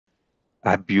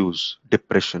Abuse,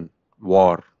 depression,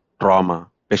 war, trauma,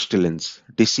 pestilence,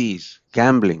 disease,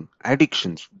 gambling,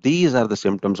 addictions. These are the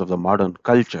symptoms of the modern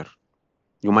culture.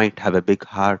 You might have a big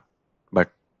heart,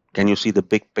 but can you see the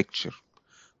big picture?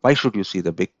 Why should you see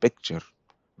the big picture?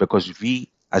 Because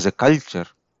we as a culture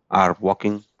are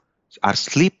walking, are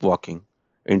sleepwalking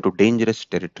into dangerous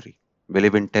territory. We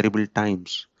live in terrible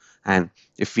times. And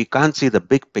if we can't see the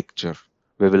big picture,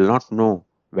 we will not know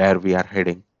where we are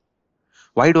heading.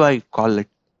 Why do I call it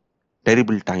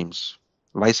terrible times?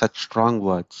 Why such strong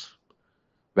words?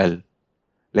 Well,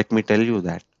 let me tell you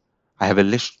that I have a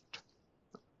list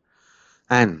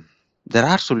and there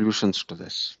are solutions to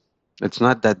this. It's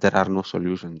not that there are no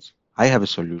solutions. I have a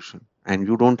solution and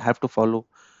you don't have to follow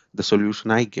the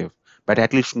solution I give, but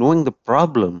at least knowing the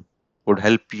problem would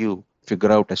help you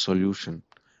figure out a solution.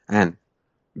 And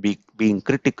being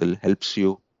critical helps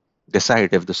you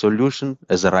decide if the solution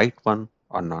is the right one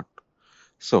or not.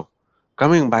 So,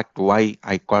 coming back to why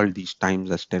I call these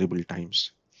times as terrible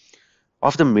times.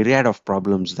 Of the myriad of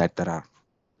problems that there are,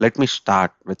 let me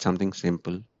start with something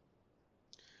simple: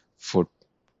 food.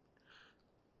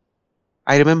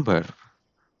 I remember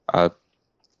uh,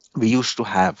 we used to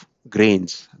have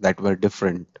grains that were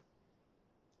different,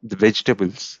 the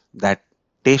vegetables that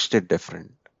tasted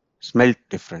different, smelled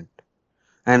different.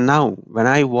 And now, when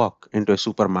I walk into a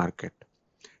supermarket,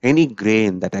 any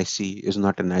grain that I see is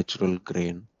not a natural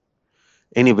grain.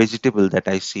 Any vegetable that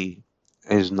I see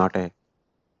is not a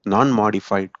non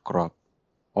modified crop.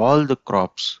 All the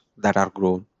crops that are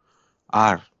grown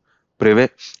are,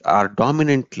 are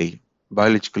dominantly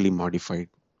biologically modified.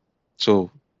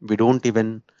 So we don't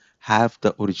even have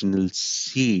the original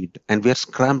seed and we are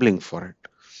scrambling for it.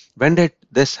 When did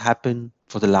this happen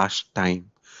for the last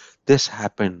time? This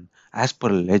happened as per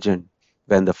legend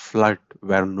when the flood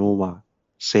where Noah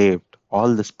saved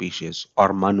all the species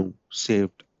or Manu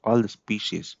saved all the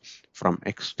species from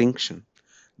extinction.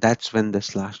 That's when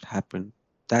this last happened.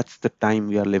 That's the time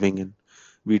we are living in.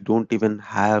 We don't even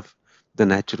have the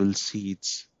natural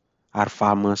seeds. Our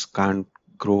farmers can't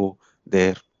grow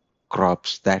their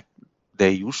crops that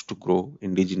they used to grow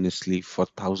indigenously for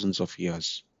thousands of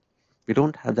years. We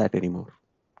don't have that anymore.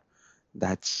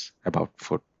 That's about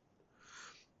food.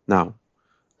 Now,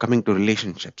 coming to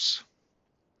relationships,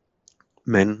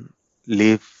 men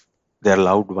leave their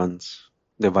loved ones,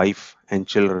 their wife and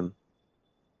children.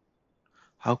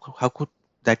 How could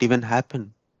that even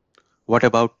happen? What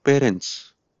about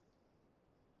parents?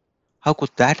 How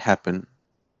could that happen?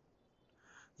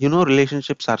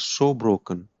 Relationships are so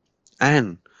broken.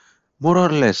 And more or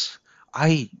less,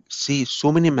 I see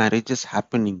so many marriages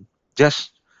happening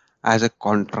just as a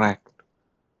contract,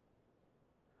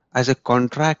 as a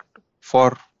contract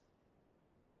for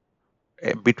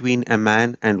between a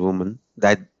man and woman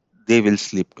that they will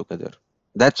sleep together.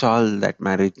 That's all that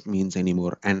marriage means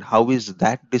anymore. And how is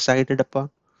that decided upon?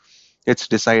 It's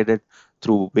decided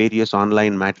through various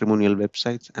online matrimonial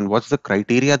websites. And what's the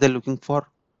criteria they're looking for?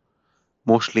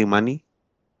 Mostly money,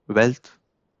 wealth,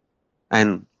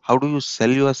 and how do you sell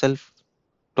yourself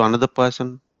to another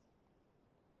person,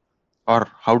 or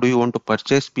how do you want to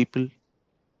purchase people?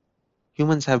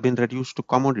 Humans have been reduced to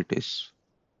commodities.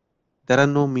 There are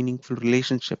no meaningful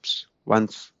relationships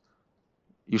once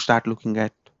you start looking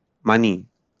at money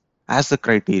as the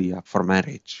criteria for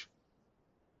marriage.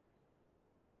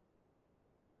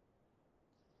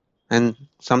 And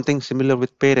something similar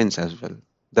with parents as well.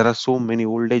 There are so many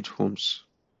old age homes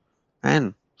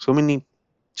and so many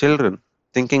children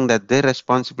thinking that their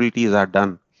responsibilities are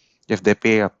done if they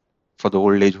pay up for the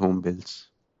old age home bills.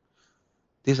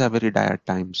 These are very dire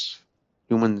times.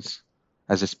 Humans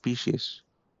as a species,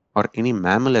 or any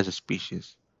mammal as a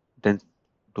species, didn't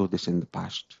do this in the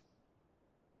past.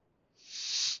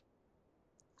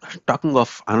 Talking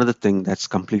of another thing that's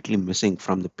completely missing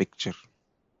from the picture,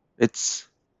 it's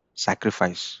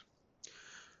sacrifice.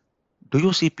 Do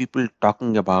you see people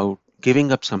talking about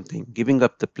giving up something, giving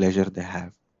up the pleasure they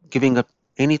have, giving up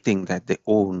anything that they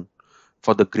own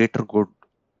for the greater good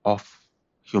of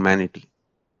humanity?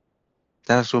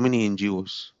 There are so many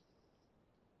NGOs,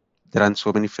 there are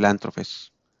so many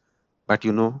philanthropists, but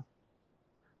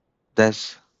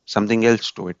there's something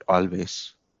else to it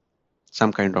always,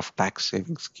 some kind of tax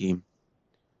saving scheme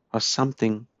or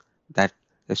something that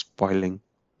is spoiling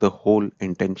the whole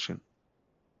intention.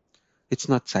 It's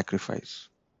not sacrifice.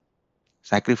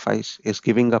 Sacrifice is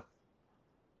giving up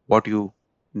what you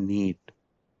need,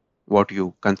 what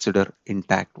you consider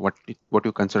intact, what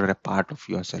you consider a part of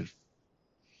yourself.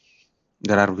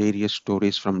 There are various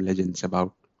stories from legends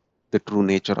about the true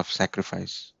nature of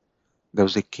sacrifice. There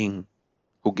was a king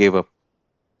who gave up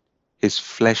his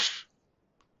flesh,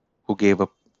 who gave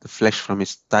up the flesh from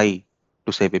his thigh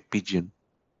to save a pigeon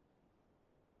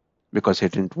because he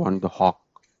didn't want the hawk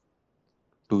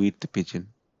to eat the pigeon.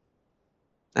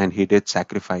 And he did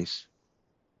sacrifice.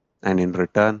 And in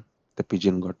return, the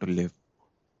pigeon got to live.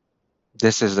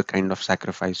 This is the kind of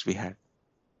sacrifice we had.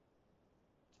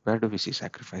 Where do we see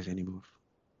sacrifice anymore?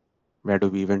 Where do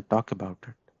we even talk about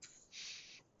it?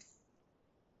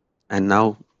 And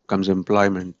now comes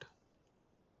employment.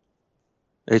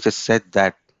 It is said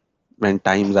that when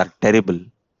times are terrible,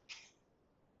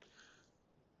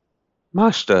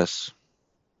 masters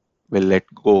will let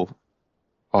go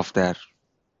of their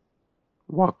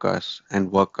workers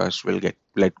and workers will get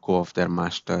let go of their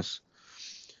masters,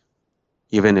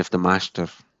 even if the master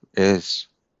is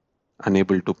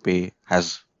unable to pay,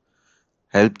 has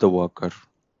helped the worker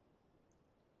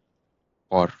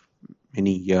for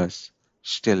many years,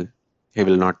 still he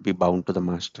will not be bound to the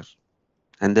master.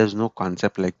 And there's no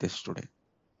concept like this today.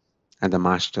 And the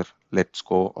master lets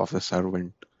go of the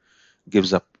servant,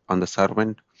 gives up on the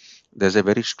servant. There's a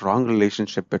very strong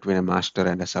relationship between a master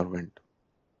and a servant.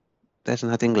 There's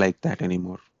nothing like that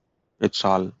anymore. It's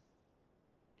all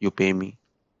you pay me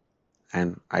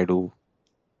and I do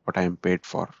what I am paid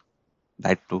for.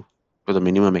 That too, to the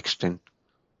minimum extent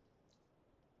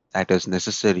that is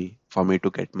necessary for me to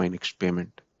get my next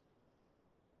payment.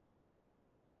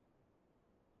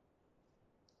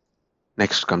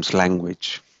 Next comes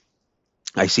language.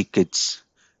 I see kids,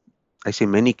 I see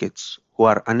many kids who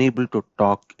are unable to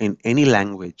talk in any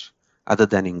language other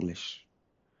than English.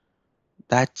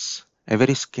 That's a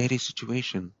very scary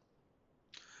situation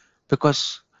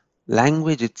because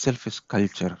language itself is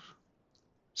culture.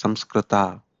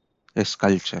 Samskrita is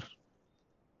culture.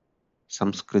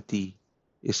 Samskriti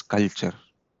is culture.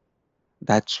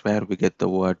 That's where we get the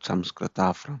word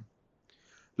Samskrita from.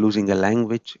 Losing a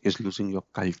language is losing your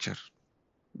culture.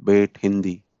 Be it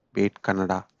Hindi, be it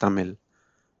Kannada, Tamil,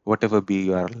 whatever be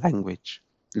your language.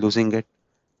 Losing it,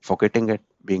 forgetting it,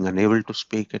 being unable to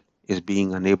speak it is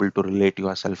being unable to relate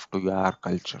yourself to your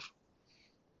culture,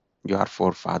 your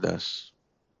forefathers.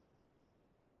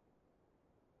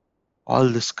 All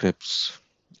the scripts,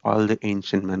 all the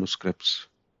ancient manuscripts,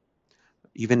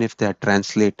 even if they are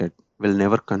translated, will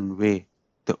never convey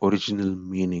the original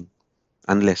meaning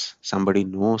unless somebody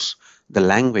knows the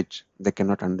language. They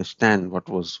cannot understand what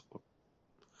was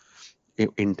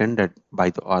intended by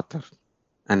the author.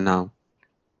 And now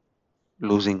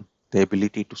losing the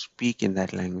ability to speak in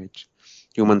that language.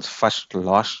 Humans first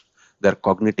lost their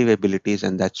cognitive abilities,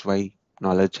 and that's why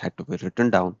knowledge had to be written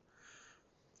down.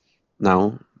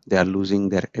 Now they are losing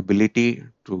their ability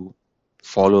to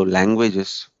follow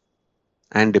languages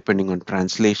and depending on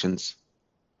translations,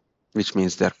 which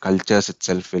means their cultures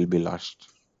itself will be lost.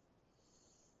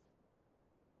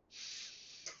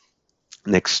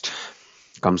 Next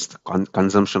comes the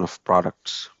consumption of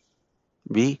products.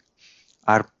 We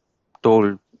are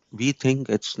told, we think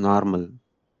it's normal,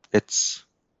 it's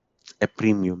a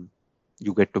premium.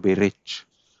 You get to be rich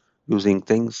using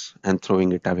things and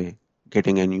throwing it away,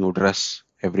 getting a new dress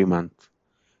every month,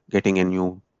 getting a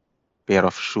new pair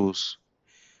of shoes,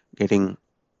 getting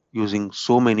using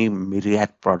so many myriad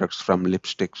products from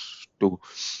lipsticks to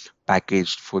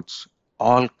packaged foods,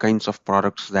 all kinds of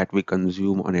products that we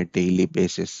consume on a daily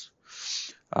basis.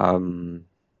 Um,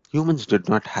 Humans did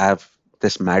not have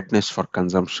this madness for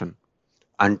consumption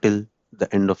until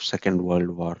the end of Second World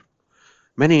War.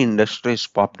 Many industries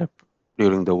popped up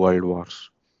during the world wars,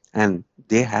 and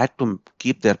they had to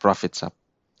keep their profits up.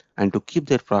 And to keep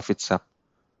their profits up,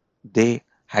 they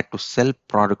had to sell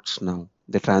products now.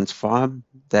 They transform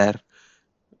their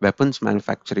weapons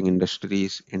manufacturing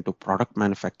industries into product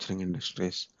manufacturing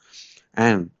industries.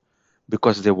 And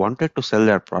because they wanted to sell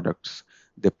their products,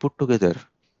 they put together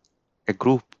a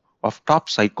group of top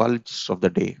psychologists of the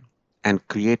day and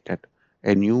created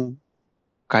a new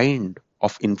kind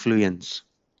of influence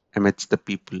amidst the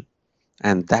people.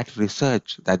 And that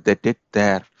research that they did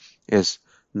there is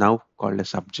now called a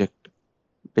subject,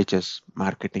 which is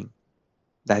marketing.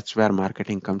 That's where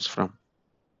marketing comes from.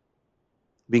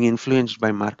 Being influenced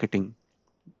by marketing,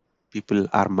 people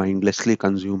are mindlessly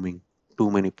consuming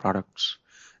too many products.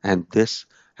 And this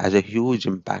has a huge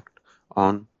impact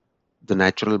on the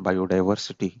natural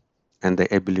biodiversity and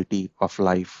the ability of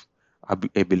life,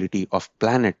 ability of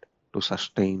planet to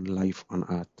sustain life on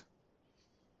Earth.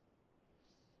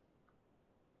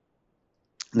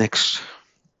 Next,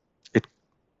 it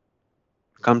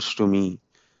comes to me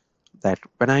that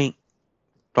when I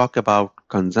talk about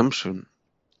consumption,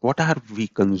 what are we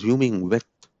consuming with?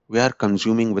 We are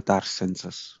consuming with our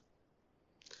senses.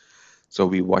 So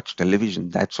we watch television,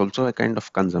 that's also a kind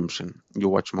of consumption. You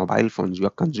watch mobile phones, you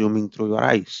are consuming through your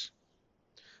eyes.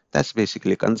 That's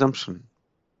basically consumption.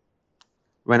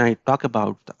 When I talk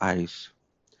about the eyes,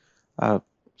 uh,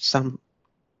 some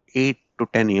 8 to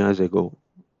 10 years ago,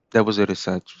 there was a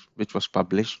research which was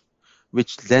published,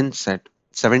 which then said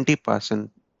 70%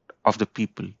 of the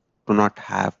people do not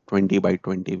have 20 by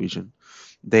 20 vision.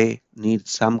 They need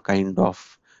some kind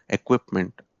of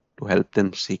equipment to help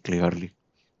them see clearly.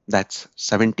 That's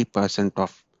 70%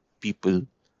 of people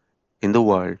in the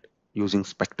world using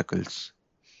spectacles.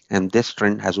 And this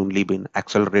trend has only been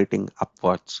accelerating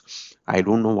upwards. I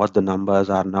don't know what the numbers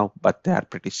are now, but they are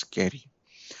pretty scary.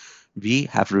 We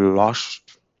have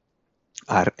lost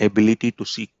our ability to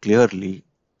see clearly.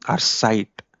 Our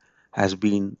sight has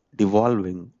been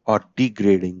devolving or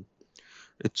degrading.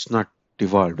 It's not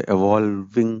devolved.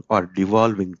 Evolving or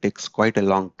devolving takes quite a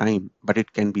long time, but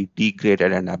it can be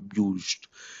degraded and abused.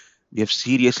 We have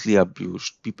seriously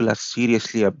abused. People are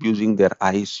seriously abusing their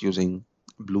eyes using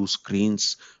blue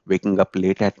screens, waking up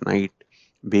late at night,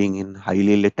 being in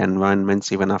highly lit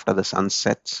environments even after the sun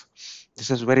sets. This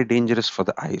is very dangerous for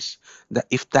the eyes.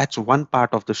 If that's one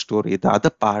part of the story, the other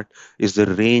part is the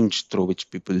range through which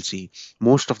people see.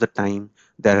 Most of the time,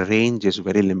 their range is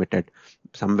very limited,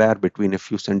 somewhere between a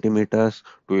few centimeters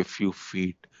to a few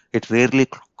feet. It rarely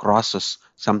crosses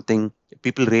something.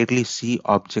 People rarely see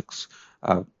objects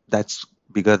that's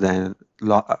bigger than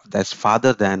that's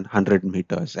farther than 100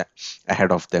 meters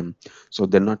ahead of them. So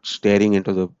they're not staring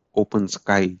into the open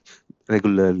sky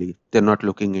regularly. They're not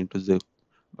looking into the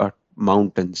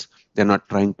mountains. They're not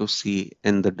trying to see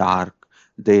in the dark.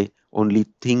 They only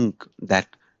think that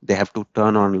they have to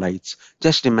turn on lights.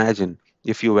 Just imagine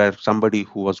if you were somebody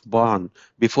who was born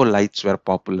before lights were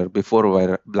popular,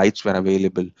 before lights were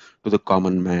available to the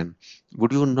common man.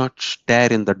 Would you not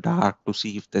stare in the dark to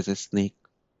see if there's a snake?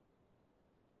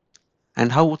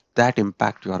 And how would that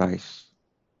impact your eyes?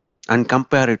 And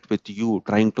compare it with you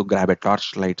trying to grab a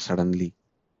torchlight suddenly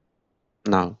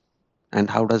now. And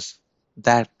how does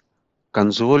that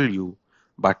console you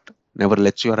but never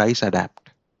lets your eyes adapt,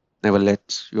 never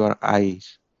lets your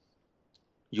eyes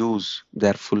use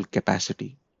their full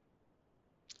capacity?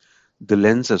 The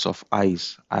lenses of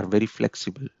eyes are very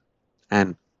flexible,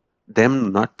 and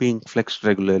them not being flexed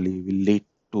regularly will lead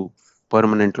to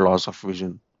permanent loss of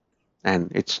vision.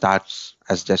 And it starts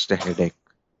as just a headache,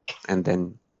 and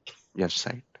then your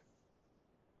sight.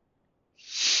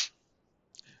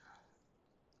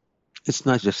 It's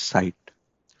not just sight.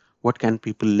 What can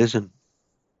people listen?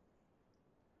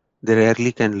 They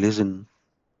rarely can listen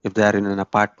if they are in an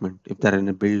apartment, if they're in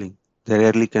a building. They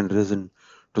rarely can listen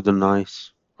to the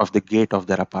noise of the gate of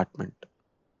their apartment.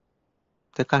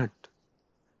 They can't.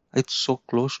 It's so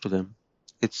close to them.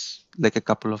 It's like a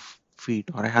couple of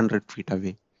feet or 100 feet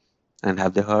away. And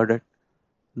have they heard it?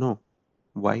 No.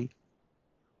 Why?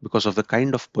 Because of the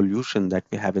kind of pollution that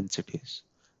we have in cities.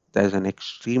 There's an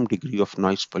extreme degree of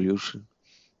noise pollution,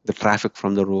 the traffic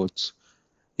from the roads,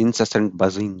 incessant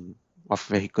buzzing of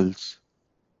vehicles.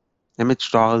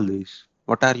 Amidst all this,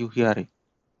 what are you hearing?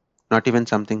 Not even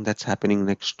something that's happening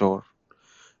next door.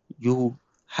 You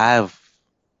have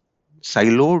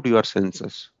siloed your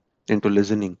senses into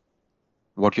listening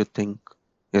what you think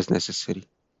is necessary.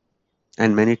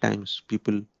 And many times,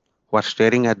 people who are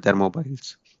staring at their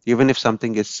mobiles, even if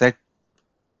something is said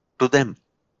to them,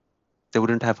 they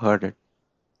wouldn't have heard it.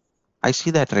 I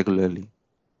see that regularly.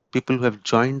 People who have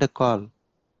joined a call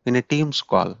in a Teams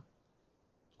call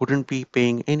wouldn't be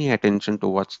paying any attention to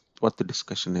what the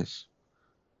discussion is.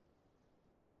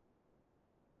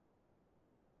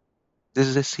 This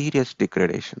is a serious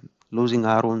degradation, losing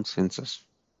our own senses.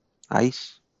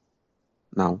 Eyes,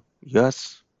 now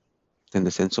ears, then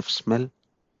the sense of smell.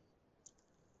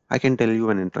 I can tell you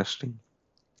an interesting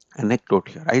anecdote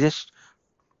here. I just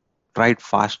tried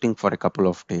fasting for a couple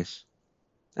of days,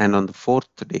 and on the fourth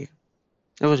day,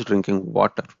 I was drinking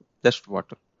water, just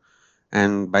water.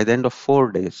 And by the end of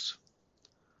 4 days,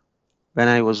 when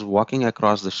I was walking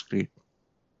across the street,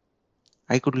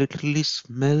 I could literally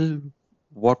smell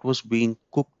what was being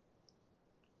cooked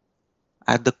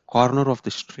at the corner of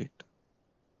the street,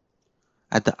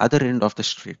 at the other end of the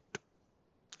street,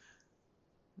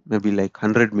 maybe like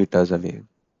 100 meters away.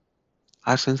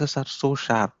 Our senses are so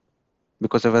sharp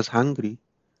because I was hungry,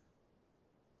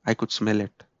 I could smell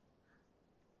it.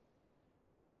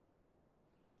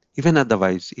 Even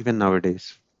otherwise, even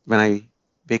nowadays, when I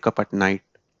wake up at night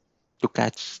to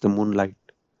catch the moonlight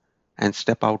and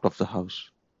step out of the house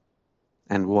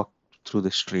and walk through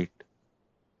the street,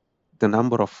 the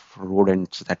number of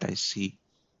rodents that I see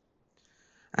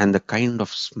and the kind of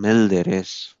smell there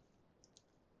is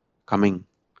coming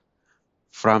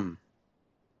from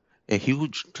a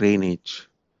huge drainage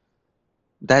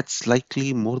That's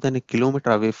likely more than a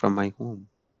kilometer away from my home,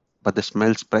 but the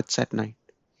smell spreads at night.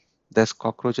 There's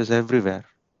cockroaches everywhere.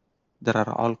 There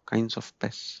are all kinds of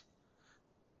pests.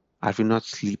 Are we not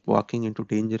sleepwalking into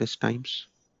dangerous times?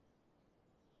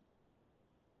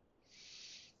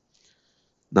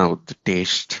 Now, the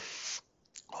taste.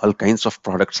 All kinds of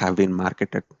products have been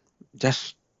marketed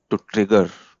just to trigger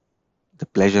the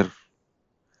pleasure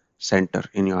center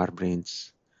in your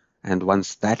brains. And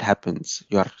once that happens,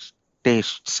 your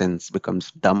taste sense becomes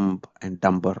dumb and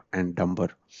dumber and dumber,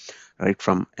 right?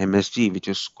 From MSG, which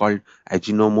is called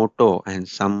Ajinomoto, and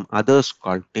some others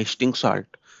called tasting salt.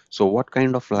 So, what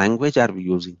kind of language are we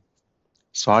using?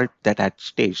 Salt that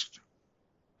adds taste.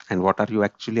 And what are you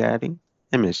actually adding?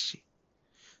 MSG.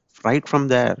 Right from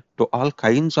there to all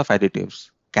kinds of additives,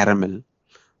 caramel,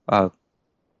 uh,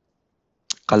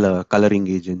 coloring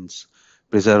agents,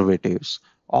 preservatives,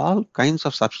 all kinds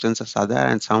of substances are there,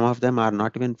 and some of them are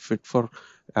not even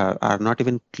are not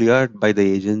even cleared by the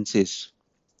agencies,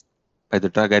 by the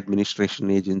Drug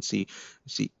Administration Agency.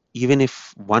 See, even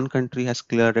if one country has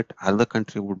cleared it, other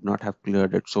country would not have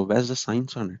cleared it. So where's the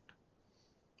science on it?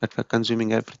 That we're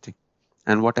consuming everything.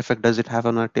 And what effect does it have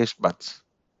on our taste buds?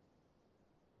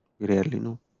 We rarely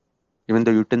know. Even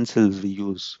the utensils we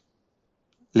use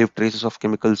leave traces of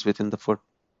chemicals within the food.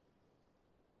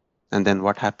 And then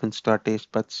what happens to our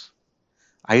taste buds?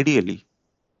 Ideally,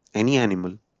 any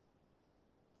animal,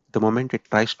 the moment it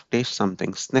tries to taste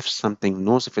something, sniffs something,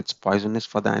 knows if it's poisonous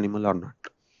for the animal or not.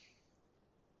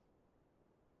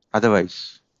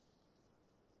 Otherwise,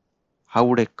 how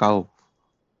would a cow,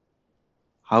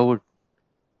 how would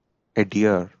a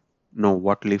deer know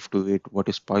what leaf to eat, what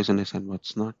is poisonous and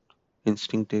what's not?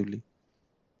 Instinctively.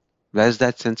 Where's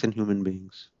that sense in human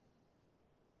beings?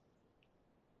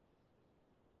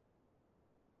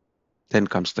 Then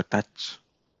comes the touch.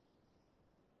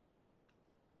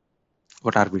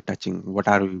 What are we touching? What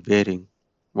are we wearing?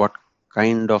 What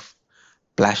kind of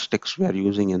plastics we are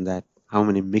using in that? How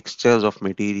many mixtures of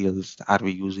materials are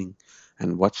we using?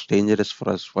 And what's dangerous for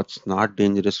us? What's not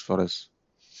dangerous for us?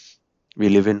 We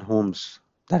live in homes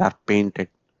that are painted,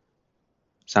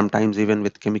 sometimes even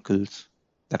with chemicals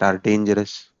that are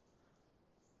dangerous.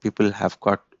 People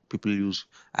use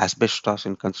asbestos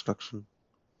in construction.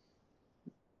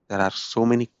 There are so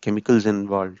many chemicals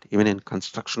involved, even in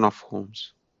construction of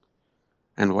homes.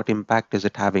 And what impact is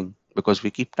it having? Because we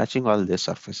keep touching all these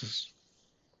surfaces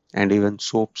and even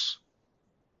soaps.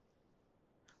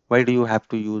 Why do you have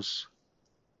to use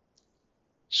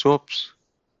soaps?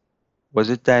 Was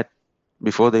it that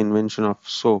before the invention of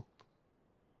soap,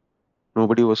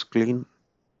 nobody was clean?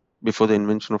 Before the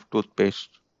invention of toothpaste,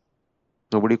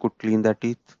 nobody could clean their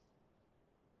teeth?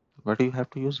 Why do you have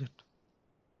to use it?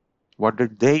 What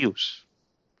did they use?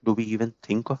 Do we even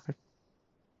think of it?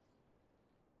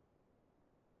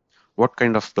 What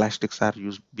kind of plastics are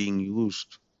being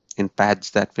used in pads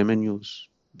that women use,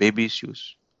 babies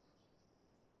use?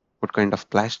 What kind of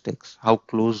plastics? How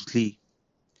closely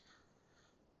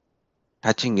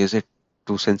touching is it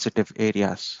to sensitive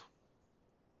areas?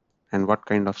 And what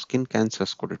kind of skin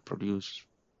cancers could it produce?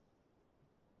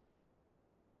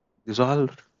 This all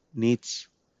needs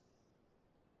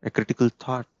a critical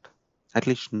thought, at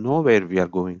least know where we are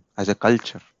going as a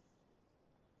culture.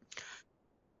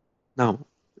 Now,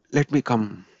 let me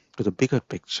come to the bigger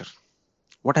picture.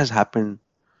 What has happened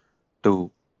to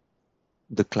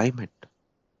the climate?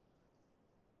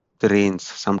 The rains,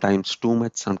 sometimes too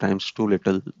much, sometimes too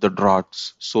little, the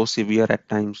droughts, so severe at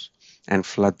times, and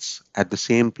floods at the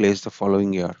same place the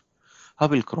following year. How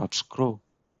will crops grow?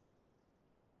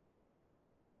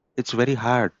 It's very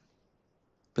hard.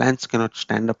 Plants cannot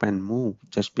stand up and move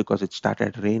just because it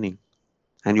started raining,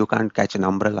 and you can't catch an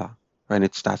umbrella when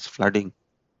it starts flooding.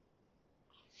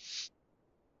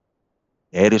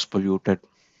 Air is polluted.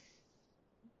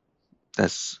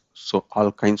 There's so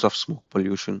all kinds of smoke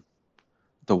pollution.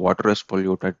 The water is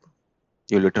polluted.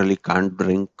 You literally can't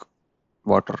drink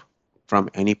water from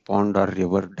any pond or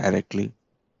river directly.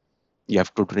 You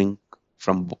have to drink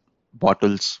from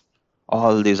bottles.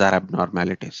 All these are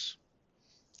abnormalities.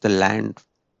 The land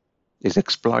is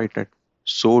exploited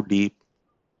so deep,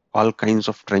 all kinds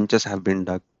of trenches have been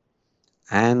dug.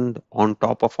 And on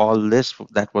top of all this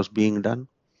that was being done,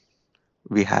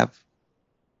 we have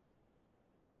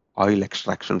oil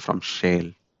extraction from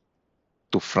shale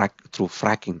to through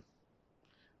fracking.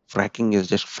 Fracking is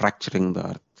just fracturing the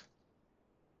earth.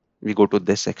 We go to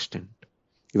this extent.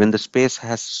 Even the space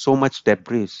has so much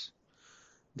debris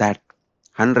that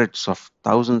hundreds of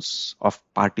thousands of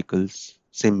particles,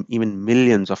 say even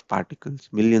millions of particles,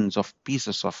 millions of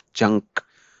pieces of junk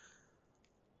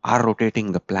are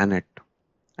rotating the planet.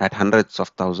 at hundreds of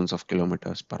thousands of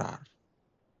kilometers per hour.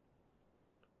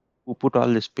 Who put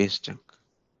all this space junk?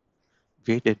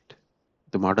 We did.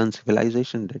 The modern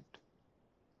civilization did.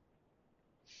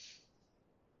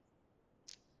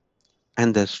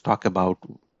 And there's talk about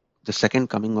the second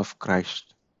coming of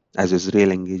Christ as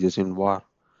Israel engages in war.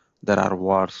 There are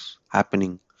wars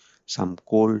happening, some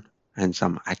cold and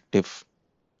some active,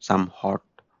 some hot,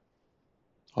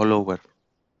 all over.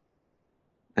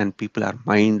 And people are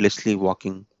mindlessly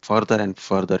walking further and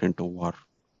further into war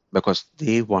because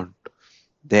they want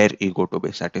their ego to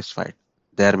be satisfied,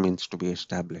 their means to be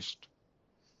established.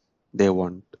 They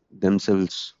want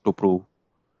themselves to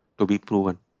be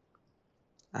proven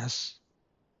as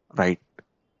right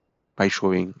by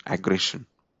showing aggression,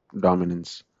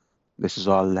 dominance. This is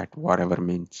all that war ever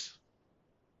means.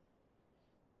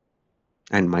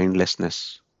 And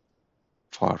mindlessness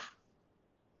for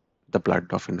the blood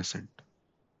of innocent.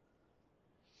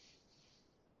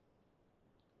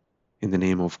 In the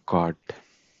name of God,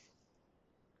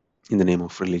 in the name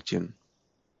of religion.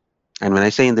 And when I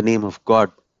say in the name of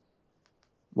God,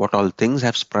 what all things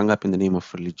have sprung up in the name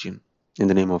of religion, in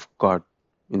the name of God,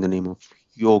 in the name of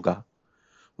yoga,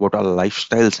 what all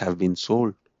lifestyles have been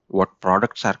sold, what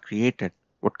products are created,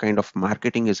 what kind of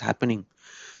marketing is happening.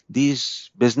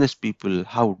 These business people,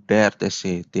 how dare they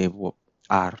say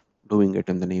are doing it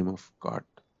in the name of God?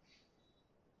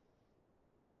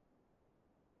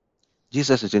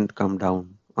 Jesus didn't come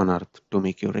down on earth to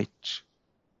make you rich.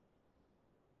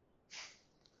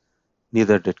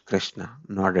 Neither did Krishna,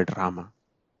 nor did Rama.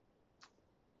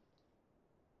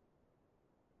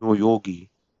 No yogi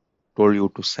told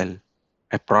you to sell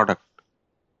a product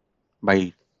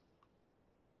by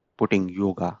putting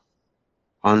yoga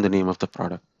on the name of the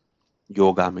product.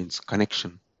 Yoga means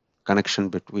connection, connection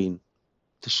between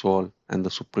the soul and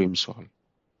the supreme soul.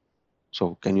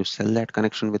 So, can you sell that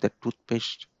connection with a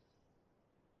toothpaste?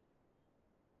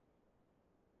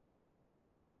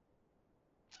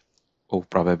 Oh,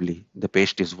 probably. The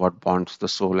paste is what bonds the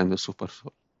soul and the super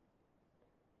soul.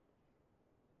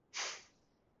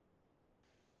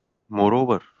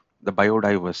 Moreover, the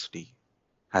biodiversity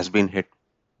has been hit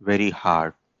very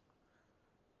hard.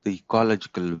 The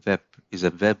ecological web is a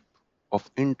web of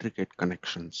intricate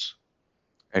connections.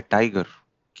 A tiger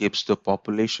keeps the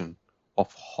population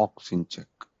of hawks in check.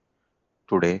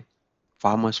 Today,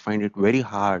 farmers find it very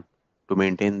hard to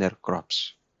maintain their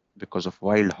crops because of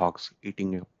wild hogs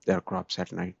eating up their crops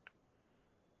at night.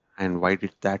 And why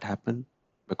did that happen?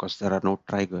 Because there are no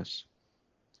tigers.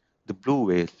 The blue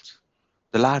whales,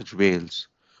 the large whales,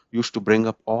 used to bring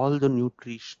up all the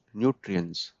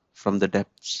nutrients from the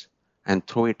depths and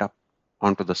throw it up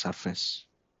onto the surface.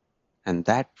 And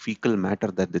that fecal matter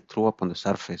that they throw up on the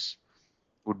surface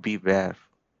would be where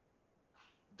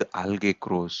the algae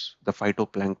grows, the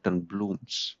phytoplankton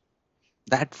blooms.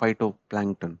 That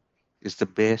phytoplankton is the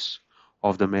base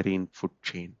of the marine food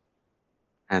chain.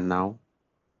 And now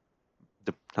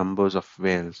the numbers of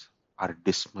whales are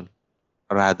dismal.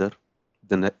 Rather,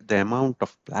 the amount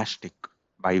of plastic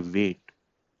by weight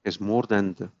is more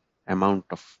than the amount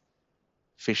of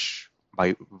fish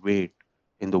by weight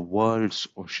in the world's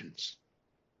oceans.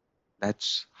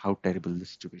 That's how terrible the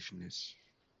situation is.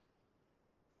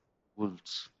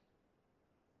 Wolves.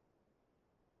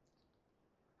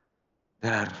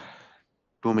 There are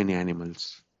too many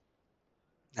animals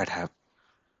that have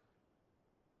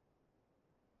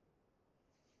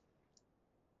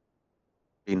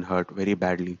been hurt very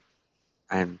badly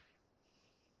and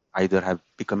either have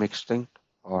become extinct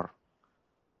or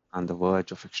on the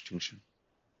verge of extinction.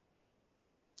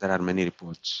 There are many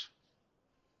reports.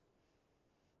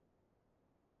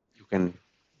 You can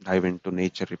dive into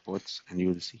nature reports and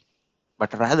you'll see.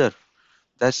 But rather,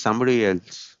 there's somebody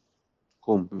else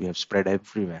whom we have spread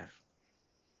everywhere.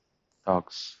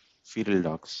 Dogs, feral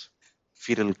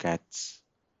cats,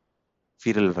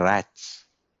 feral rats.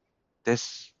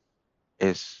 This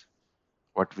is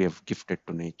what we have gifted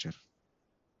to nature.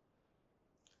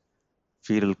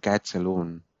 Feral cats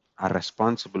alone are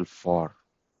responsible for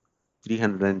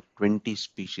 320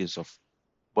 species of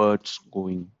birds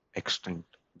going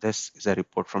extinct. This is a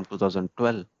report from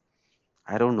 2012.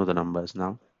 I don't know the numbers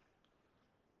now.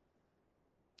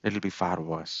 It'll be far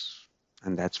worse,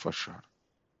 and that's for sure.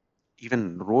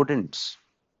 Even rodents,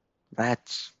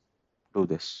 rats, do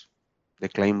this. They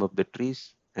climb up the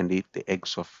trees and eat the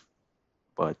eggs of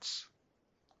birds.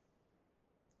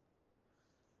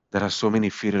 There are so many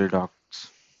feral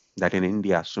dogs that in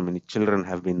India, so many children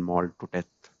have been mauled to death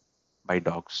by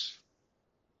dogs.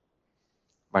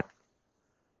 But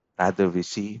rather, we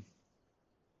see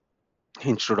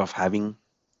instead of having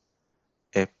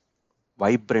a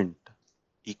vibrant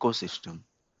ecosystem,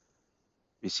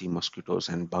 We see mosquitoes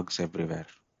and bugs everywhere.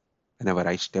 Whenever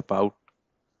I step out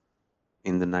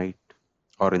in the night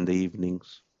or in the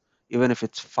evenings, even if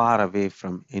it's far away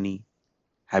from any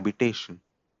habitation,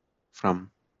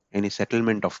 from any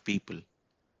settlement of people,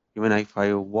 even if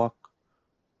I walk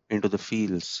into the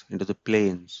fields, into the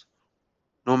plains,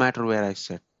 no matter where I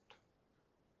sit,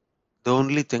 the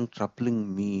only thing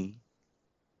troubling me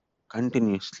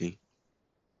continuously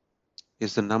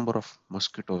is the number of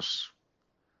mosquitoes.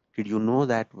 Did you know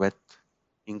that with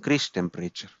increased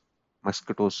temperature,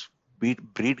 mosquitoes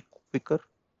breed quicker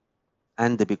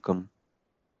and they become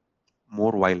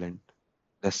more violent?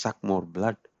 They suck more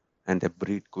blood and they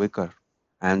breed quicker.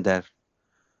 And their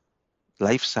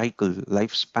life cycle,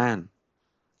 lifespan,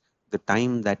 the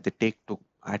time that they take to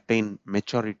attain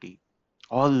maturity,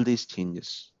 all these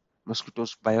changes.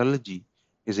 Mosquitoes' biology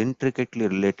is intricately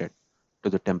related to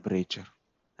the temperature,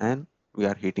 and we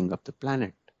are heating up the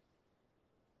planet.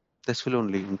 This will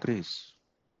only increase.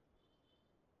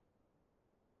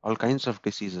 All kinds of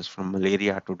diseases from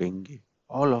malaria to dengue,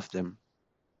 all of them,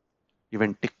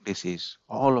 even tick disease,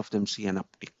 all of them see an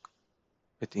uptick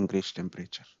with increased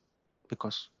temperature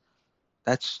because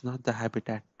that's not the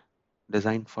habitat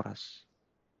designed for us.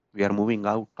 We are moving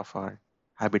out of our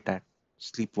habitat,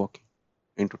 sleepwalking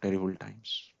into terrible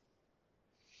times.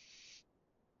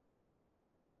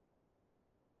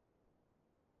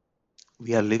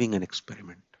 We are living an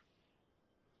experiment.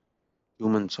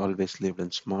 Humans always lived in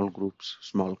small groups,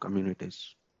 small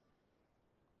communities,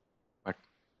 but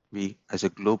we, as a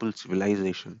global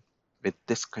civilization, with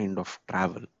this kind of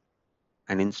travel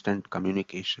and instant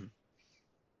communication,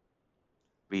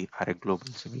 we are a global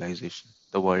civilization.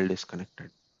 The world is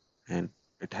connected and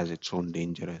it has its own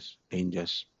dangers.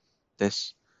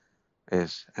 This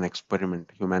is an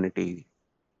experiment humanity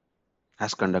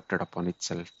has conducted upon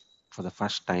itself for the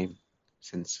first time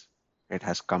since it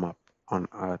has come up on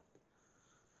Earth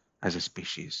as a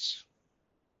species.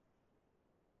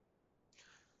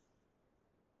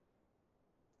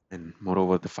 And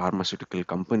moreover, the pharmaceutical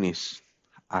companies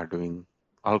are doing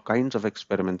all kinds of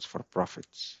experiments for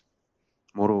profits.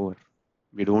 Moreover,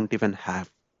 we don't even have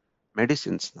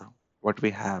medicines now. What we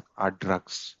have are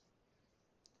drugs.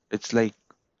 It's like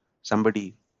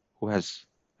somebody who has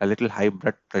a little high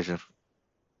blood pressure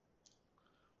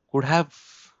could have,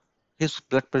 his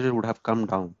blood pressure would have come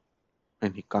down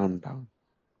and he calmed down.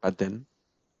 But then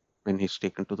when he's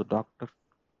taken to the doctor,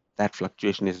 that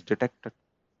fluctuation is detected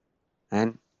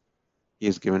and he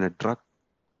is given a drug.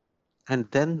 And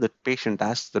then the patient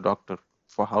asks the doctor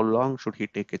for how long should he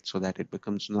take it so that it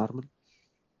becomes normal.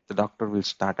 The doctor will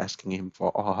start asking him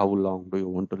for, oh, how long do you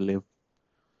want to live?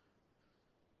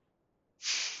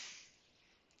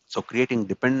 So creating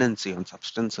dependency on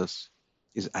substances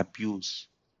is abuse.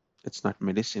 It's not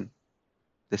medicine.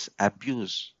 This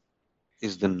abuse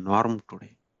is the norm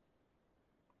today.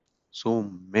 So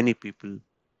many people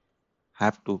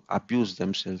have to abuse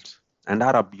themselves and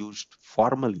are abused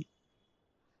formally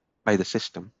by the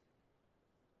system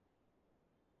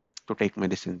to take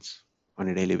medicines on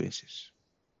a daily basis,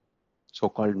 so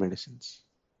called medicines,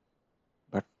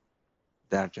 but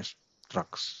they are just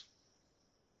drugs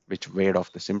which ward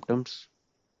off the symptoms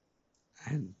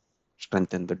and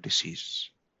strengthen the disease,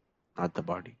 not the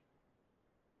body.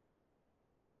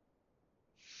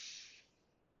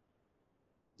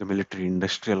 The military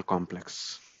industrial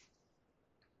complex.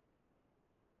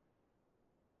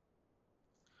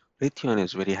 Raytheon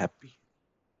is very happy.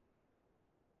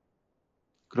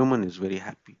 Grumman is very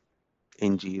happy.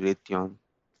 NG, Raytheon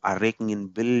are raking in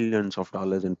billions of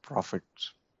dollars in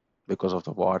profits because of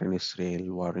the war in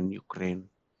Israel, war in Ukraine,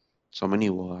 so many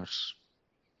wars,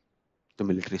 the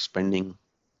military spending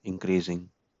increasing.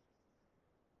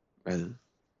 Well,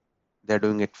 they're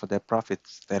doing it for their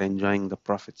profits. They're enjoying the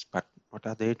profits. But what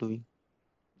are they doing?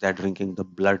 They're drinking the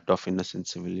blood of innocent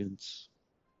civilians.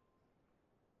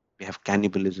 We have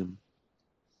cannibalism,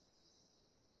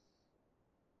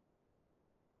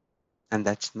 and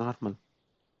that's normal.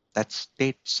 That's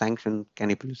state sanctioned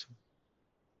cannibalism.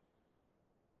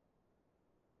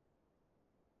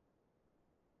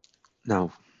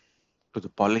 Now, to the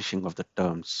polishing of the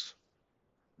terms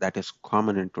that is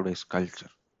common in today's culture.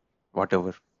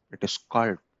 Whatever it is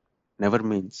called never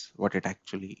means what it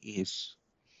actually is.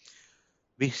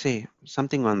 We say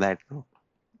something on that note.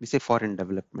 We say foreign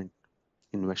development,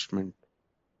 investment,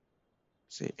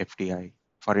 say FDI,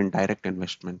 foreign direct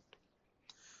investment.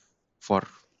 For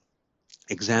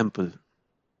example,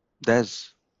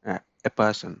 there's a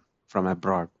person from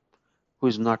abroad who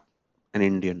is not an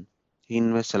Indian. He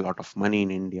invests a lot of money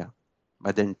in India,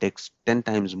 but then takes 10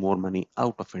 times more money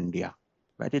out of India.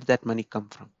 Where did that money come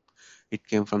from? It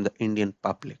came from the Indian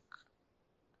public.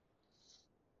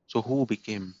 So, who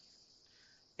became?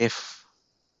 If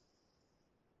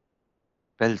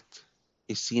wealth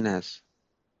is seen as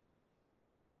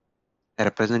a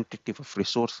representative of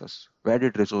resources, where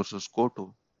did resources go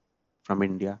to from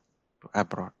India to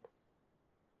abroad?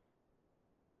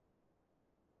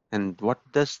 And what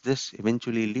does this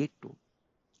eventually lead to?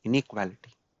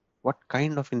 Inequality. What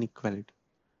kind of inequality?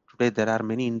 Today, there are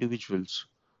many individuals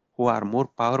who are more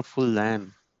powerful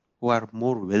than, who are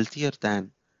more wealthier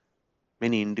than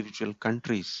many individual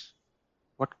countries.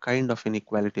 What kind of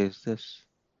inequality is this?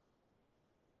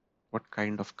 What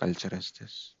kind of culture is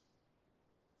this?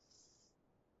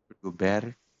 Should you bear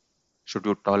it? Should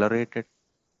you tolerate it?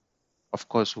 Of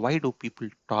course, why do people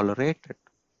tolerate it?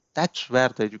 That's where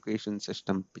the education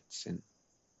system fits in.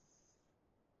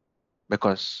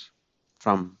 Because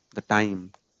from the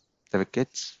time they were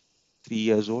kids, 3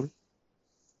 years old,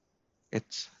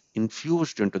 it's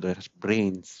infused into their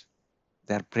brains.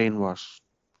 Their brain was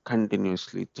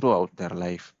continuously throughout their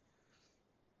life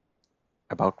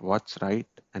about what's right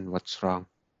and what's wrong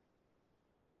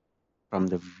from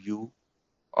the view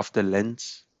of the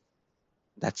lens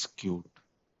that's skewed.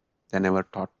 They're never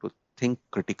taught to think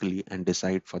critically and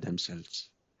decide for themselves.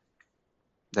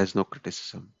 There's no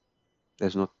criticism,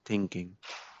 there's no thinking,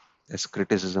 there's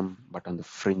criticism, but on the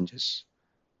fringes.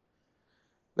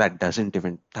 That doesn't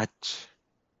even touch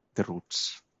the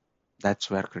roots.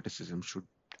 That's where criticism should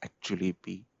actually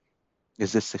be.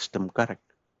 Is this system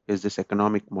correct? Is this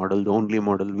economic model the only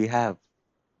model we have?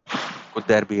 Could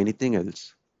there be anything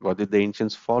else? What did the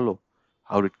ancients follow?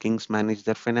 How did kings manage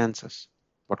their finances?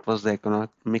 What was the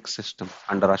economic system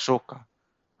under Ashoka,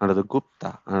 under the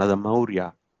Gupta, under the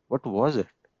Maurya? What was it?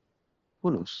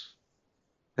 Who knows?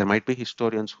 There might be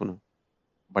historians who know,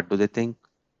 but do they think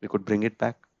we could bring it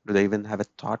back? Do they even have a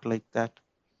thought like that?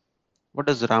 What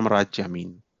does Ramarajya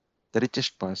mean? The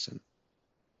richest person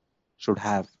should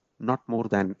have not more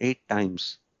than 8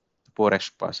 times the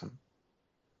poorest person.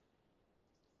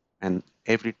 And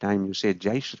every time you say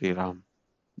Jai Shri Ram,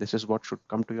 this is what should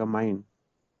come to your mind.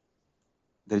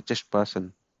 The richest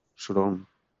person should own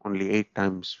only 8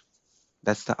 times.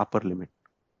 That's the upper limit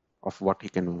of what he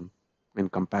can own in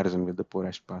comparison with the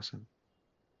poorest person.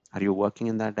 Are you working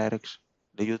in that direction?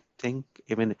 Do you think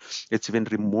even it's even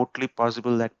remotely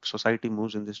possible that society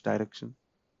moves in this direction?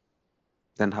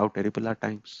 Then how terrible are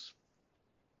times?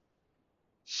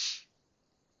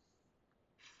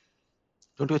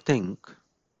 Don't you think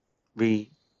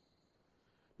we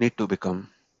need to become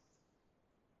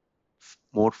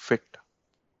more fit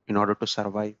in order to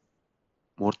survive,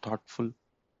 more thoughtful?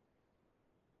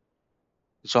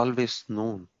 It's always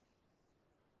known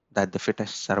that the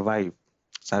fittest survive,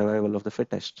 survival of the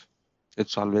fittest.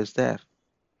 It's always there.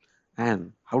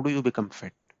 And how do you become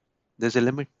fit? There's a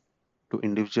limit to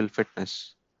individual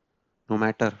fitness. No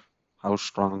matter how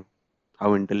strong,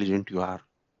 how intelligent you are,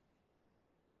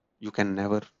 you can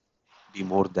never be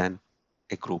more than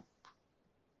a group.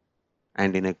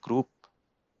 And in a group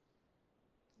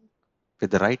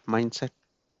with the right mindset,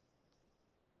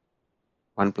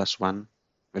 1 plus 1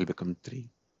 will become 3.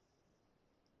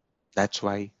 That's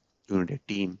why you need a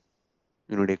team,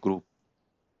 you need a group.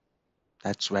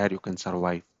 That's where you can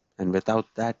survive. And without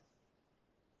that,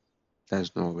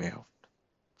 there's no way out.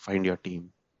 Find your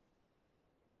team.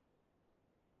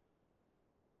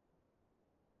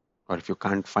 Or if you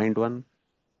can't find one,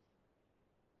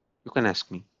 you can ask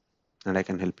me and I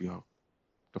can help you out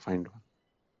to find one.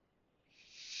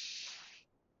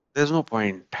 There's no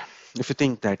point. If you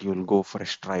think that you'll go for a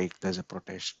strike, there's a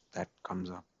protest that comes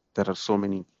up. There are so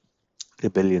many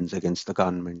rebellions against the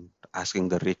government, asking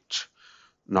the rich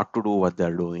not to do what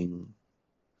they're doing.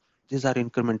 These are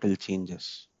incremental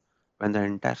changes. When the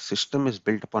entire system is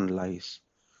built upon lies,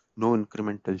 no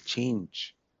incremental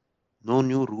change, no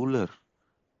new ruler,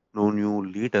 no new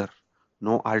leader,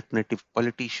 no alternative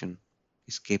politician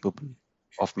is capable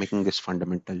of making this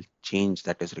fundamental change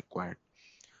that is required.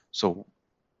 So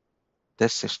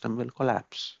this system will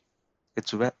collapse.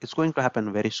 It's going to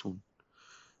happen very soon.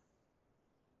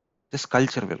 This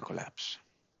culture will collapse.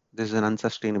 This is an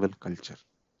unsustainable culture,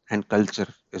 and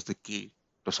culture is the key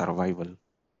to survival.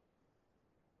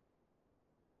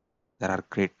 There are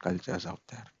great cultures out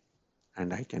there,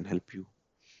 and I can help you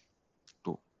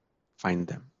to find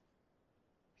them.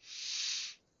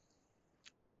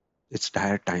 It's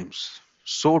dire times,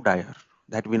 so dire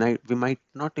that we might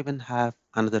not even have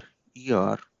another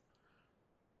year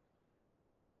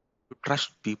to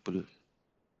trust people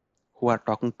who are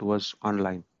talking to us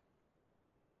online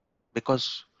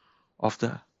because of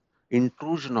the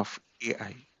intrusion of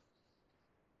AI.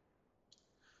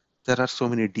 There are so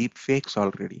many deep fakes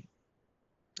already,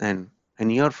 and a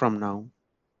year from now,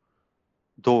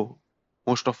 Though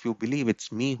most of you believe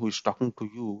it's me who is talking to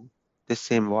you, this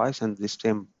same voice and this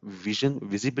same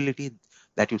visibility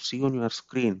that you see on your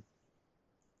screen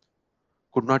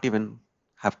could not even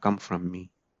have come from me.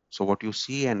 So, what you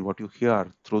see and what you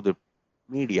hear through the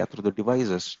media, through the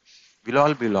devices, will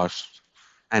all be lost.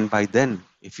 And by then,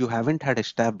 if you haven't had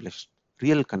established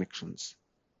real connections,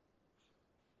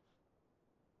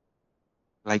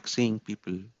 like seeing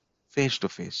people face to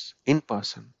face, in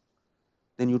person,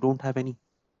 then you don't have any.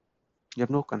 You have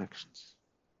no connections.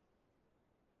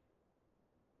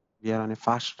 We are on a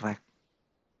fast track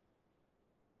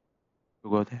to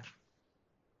go there.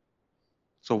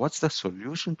 So, what's the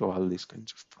solution to all these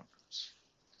kinds of problems?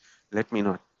 Let me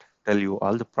not tell you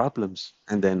all the problems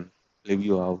and then leave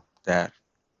you out there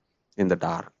in the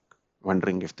dark,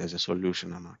 wondering if there's a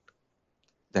solution or not.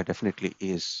 There definitely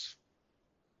is.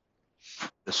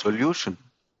 The solution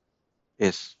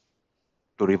is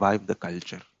to revive the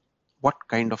culture. What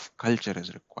kind of culture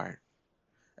is required?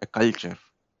 A culture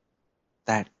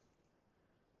that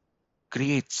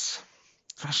creates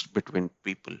trust between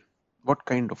people. What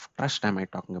kind of trust am I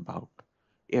talking about?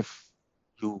 If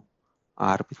you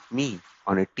are with me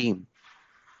on a team,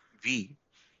 we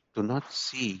do not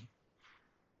see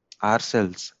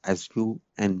ourselves as you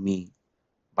and me,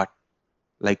 but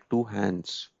like two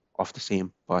hands of the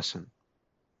same person.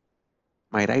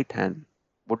 My right hand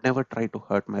would never try to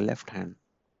hurt my left hand,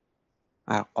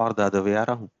 or the other way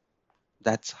around.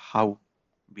 That's how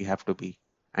we have to be.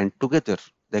 And together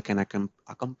they can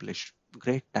accomplish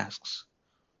great tasks.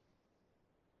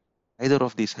 Either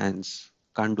of these hands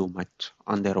can't do much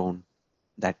on their own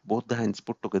that both the hands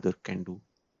put together can do.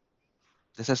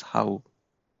 This is how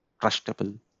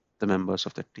trustable the members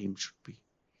of the team should be.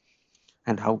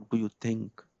 And how do you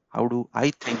think? How do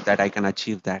I think that I can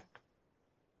achieve that?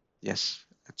 Yes,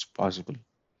 it's possible.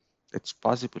 It's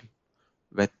possible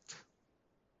with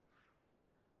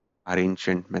our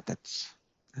ancient methods.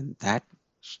 And that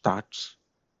starts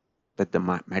with the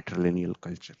matrilineal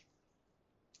culture.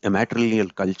 A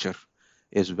matrilineal culture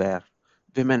is where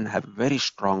women have very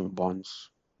strong bonds.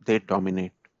 They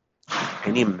dominate.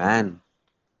 Any man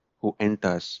who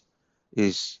enters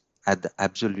is at the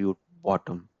absolute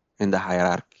bottom in the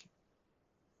hierarchy.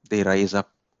 They rise up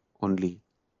only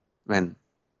when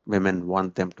women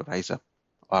want them to rise up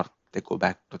or they go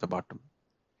back to the bottom.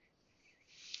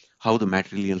 How the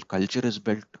matrilineal culture is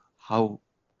built, how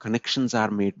connections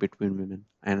are made between women,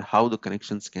 and how the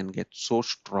connections can get so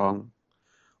strong,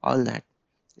 all that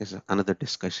is another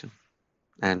discussion.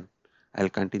 And I'll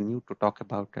continue to talk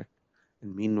about it.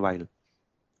 And meanwhile,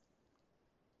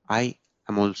 I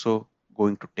am also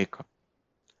going to take up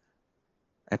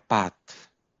a path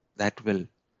that will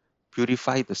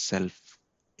purify the self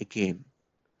again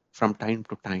from time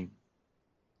to time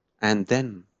and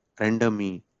then render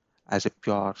me as a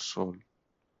pure soul.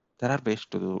 There are ways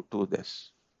to do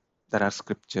this. There are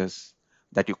scriptures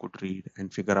that you could read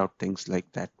and figure out things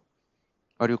like that.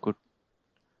 Or you could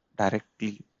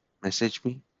directly message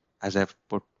me as I've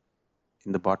put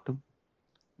in the bottom.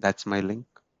 That's my link.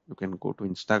 You can go to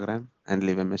Instagram and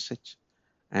leave a message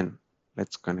and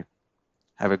let's connect.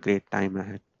 Have a great time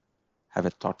ahead. Have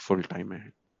a thoughtful time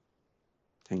ahead.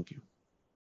 Thank you.